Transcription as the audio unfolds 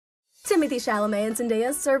Timothee Chalamet and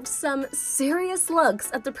Zendaya served some serious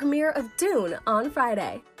looks at the premiere of Dune on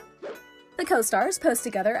Friday. The co-stars posed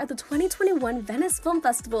together at the 2021 Venice Film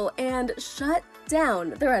Festival and shut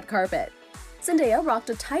down the red carpet. Zendaya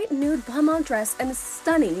rocked a tight nude Balmain dress and a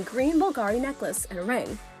stunning green Bulgari necklace and a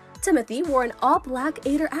ring. Timothee wore an all-black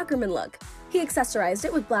Haider Ackerman look. He accessorized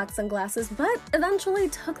it with black sunglasses, but eventually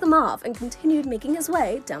took them off and continued making his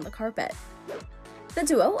way down the carpet. The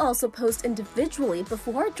duo also posed individually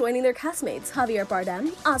before joining their castmates Javier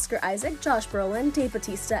Bardem, Oscar Isaac, Josh Brolin,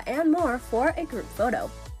 Bautista, and more for a group photo.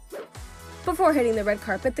 Before hitting the red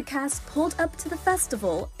carpet, the cast pulled up to the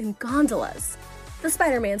festival in gondolas. The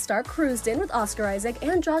Spider-Man star cruised in with Oscar Isaac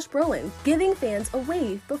and Josh Brolin, giving fans a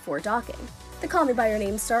wave before docking. The Call Me By Your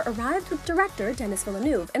Name star arrived with director Denis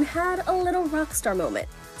Villeneuve and had a little rock star moment,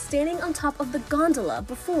 standing on top of the gondola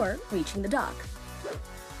before reaching the dock.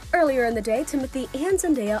 Earlier in the day, Timothee and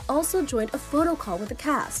Zendaya also joined a photo call with the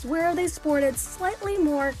cast, where they sported slightly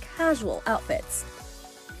more casual outfits.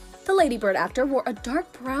 The Lady Bird actor wore a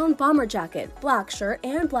dark brown bomber jacket, black shirt,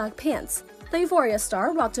 and black pants. The Euphoria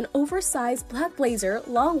star rocked an oversized black blazer,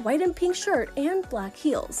 long white and pink shirt, and black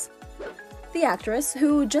heels. The actress,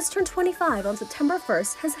 who just turned 25 on September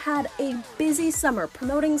 1st, has had a busy summer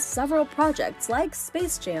promoting several projects like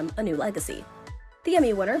Space Jam: A New Legacy. The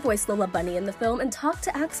Emmy winner voiced Lola Bunny in the film and talked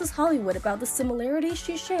to Access Hollywood about the similarities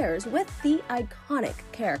she shares with the iconic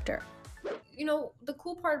character. You know, the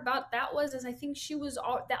cool part about that is I think she was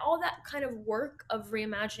all that kind of work of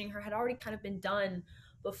reimagining her had already kind of been done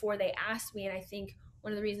before they asked me. And I think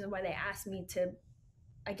one of the reasons why they asked me to,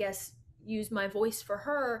 I guess, use my voice for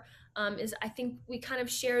her is I think we kind of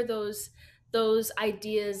share those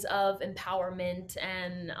ideas of empowerment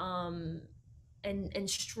and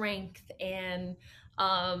strength, and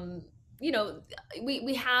you know,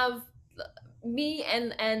 we have, me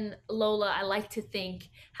and Lola, I like to think,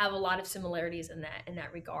 have a lot of similarities in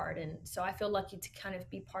that regard. And so I feel lucky to kind of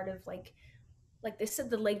be part of, like they said,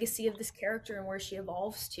 the legacy of this character and where she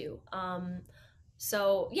evolves to.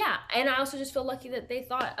 So yeah, and I also just feel lucky that they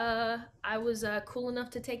thought I was cool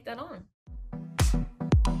enough to take that on.